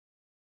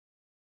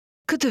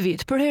Këtë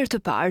vit, për herë të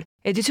parë,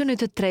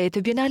 edicionit të tretë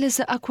të bienales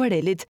së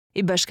akvarelit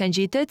i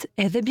bashkangjitet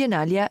edhe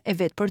bienalja e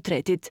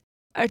vetportretit.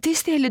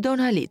 Artisti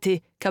Helidon Haliti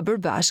ka bërë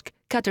bashk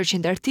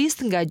 400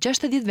 artistë nga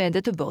 60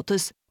 vende të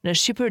botës në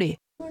Shqipëri.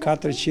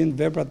 400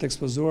 vepra të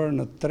ekspozuar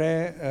në 3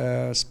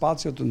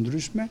 spacio të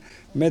ndryshme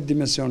me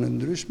dimensione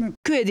ndryshme.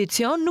 Ky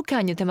edicion nuk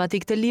ka një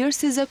tematik të lirë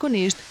si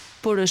zakonisht,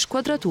 por është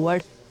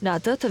kuadratuar në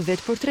atë të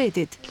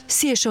vetportretit.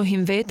 Si e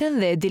shohim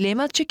veten dhe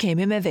dilemat që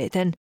kemi me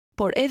veten,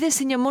 por edhe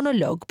si një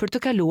monolog për të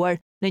kaluar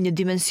në një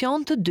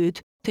dimension të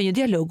dytë të një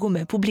dialogu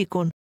me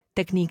publikun,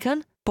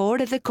 teknikën, por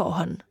edhe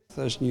kohën.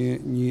 Është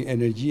një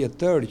energji e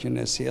tërë që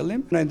ne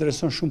sjellim, na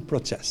intereson shumë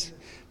proces.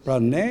 Pra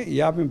ne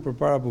japim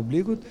përpara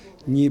publikut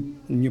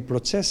një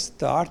proces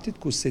të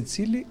artit ku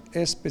secili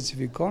e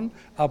specifikon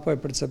apo e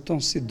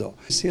percepton si do.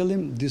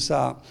 Sjellim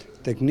disa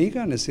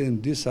teknika, ne sjellim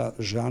disa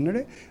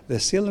zhanre dhe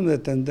sjellim dhe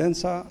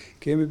tendenca.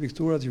 Kemi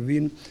pikturat që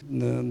vinë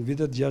në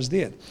vitet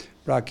 60.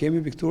 Pra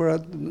kemi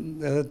pikturat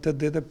edhe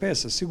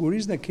 85.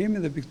 Sigurisht ne kemi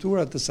dhe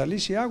pikturat të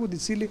Salish Jakut,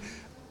 i cili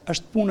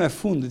është puna e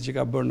fundit që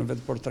ka bërë në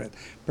vetportret.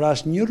 Pra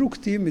është një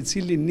rrugtim i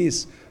cili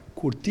nis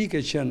kur ti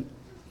ke qenë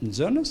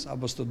nxënës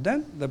apo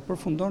student dhe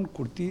përfundon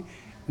kur ti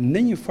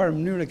në një farë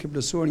mënyrë ke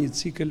plotësuar një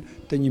cikël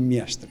të një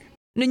mjeshtri.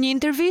 Në një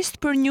intervistë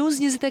për News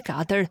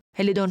 24,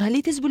 Helidon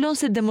Haliti zbulon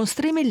se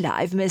demonstrimi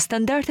live me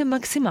standarde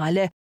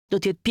maksimale do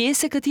të jetë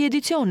pjesë e këtij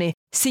edicioni,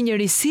 si një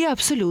risi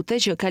absolute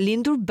që ka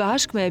lindur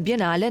bashkë me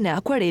bienalen e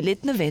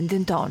akvarelit në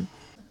vendin tonë.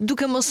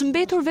 Duke mos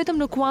mbetur vetëm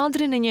në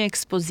kuadrin e një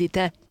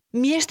ekspozite,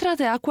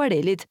 mjeshtrat e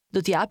akvarelit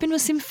do t'japin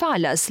mësim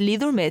falas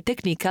lidhur me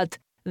teknikat,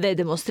 dhe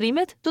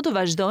demonstrimet do të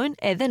vazhdojnë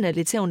edhe në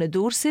liceun e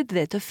Durrësit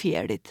dhe të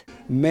Fierit.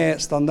 Me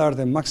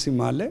standarde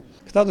maksimale,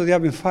 këta do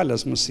t'japin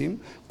falas mësim,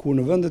 ku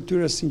në vendet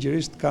tyre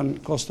sinqerisht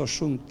kanë kosto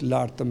shumë të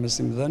lartë të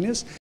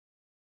mësimdhënies.